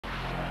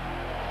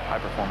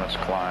high-performance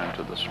climb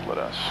to the split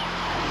S.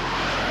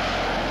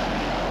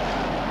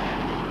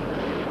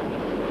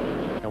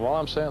 And while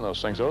I'm saying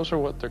those things, those are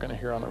what they're going to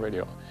hear on the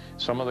radio.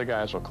 Some of the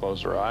guys will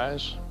close their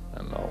eyes,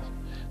 and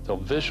they'll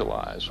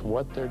visualize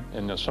what they're,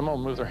 and some will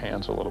move their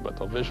hands a little bit.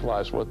 They'll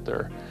visualize what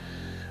they're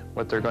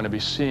going to be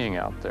seeing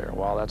out there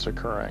while that's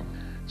occurring.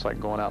 It's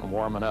like going out and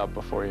warming up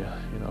before you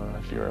know,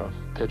 if you're a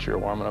pitcher,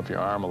 warming up your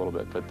arm a little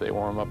bit, but they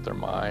warm up their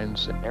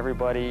minds.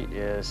 Everybody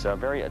is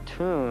very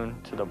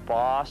attuned to the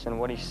boss and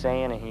what he's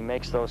saying, and he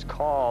makes those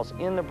calls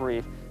in the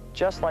brief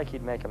just like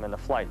he'd make them in the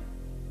flight.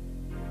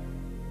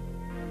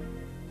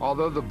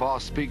 Although the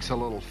boss speaks a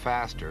little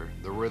faster,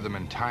 the rhythm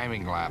and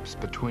timing lapse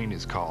between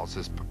his calls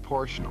is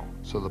proportional,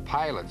 so the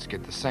pilots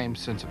get the same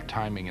sense of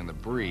timing in the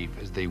brief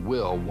as they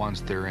will once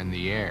they're in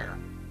the air.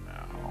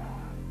 Now,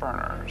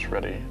 burners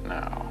ready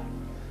now.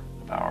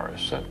 Power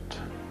is set.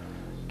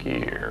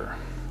 Gear,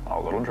 a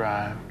little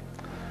drive.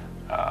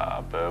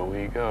 Up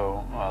we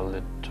go, a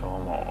little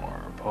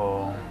more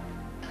pull.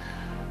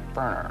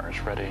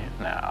 Burners ready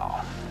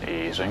now.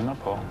 Easing the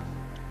pull,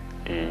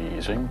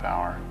 easing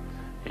power.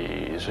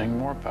 Easing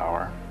more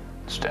power.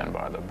 Stand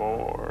by the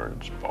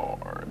boards,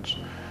 boards.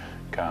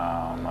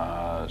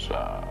 Commas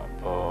up,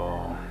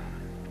 pull.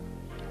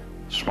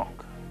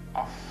 Smoke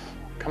off,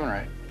 coming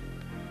right.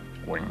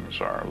 Wings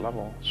are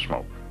level,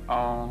 smoke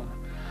on.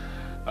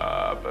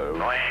 Up we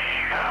go.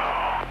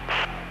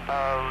 A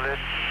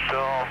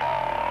little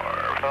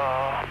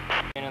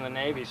more. In the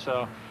Navy,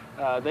 so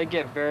they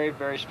get very,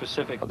 very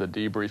specific. The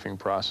debriefing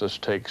process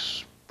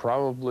takes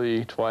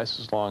probably twice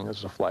as long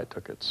as the flight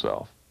took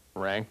itself.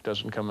 Rank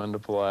doesn't come into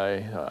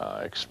play,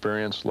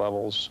 experience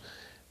levels,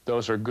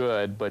 those are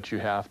good, but you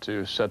have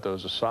to set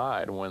those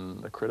aside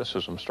when the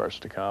criticism starts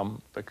to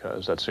come,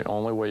 because that's the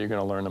only way you're going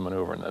to learn the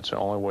maneuver, and that's the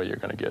only way you're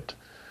going to get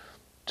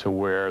to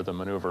where the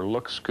maneuver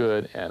looks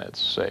good and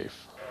it's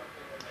safe.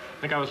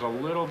 I think I was a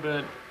little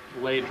bit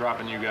late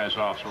dropping you guys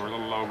off, so we're a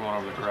little low going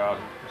over the crowd.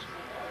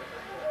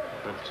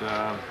 But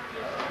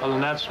other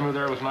than that, smooth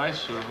air was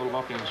nice, a little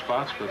bumpy in the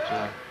spots, but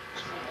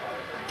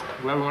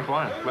glad we went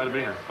flying. Glad to be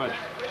here. Fudge.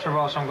 Sure,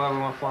 boss. I'm glad we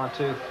went flying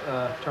too.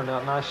 Turned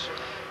out nice.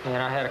 And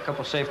I had a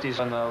couple safeties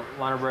on the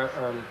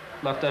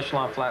left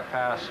echelon flat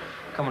pass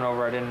coming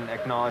over. I didn't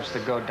acknowledge the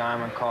go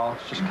diamond call.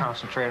 Just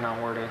concentrated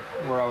on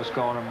where I was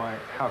going and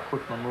how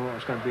quick my movement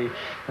was going to be.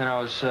 Then I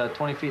was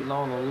 20 feet low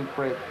on the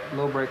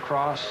low brake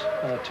cross,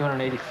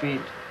 280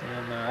 feet,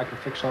 and I can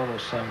fix all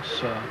those things.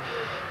 So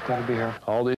glad to be here. All these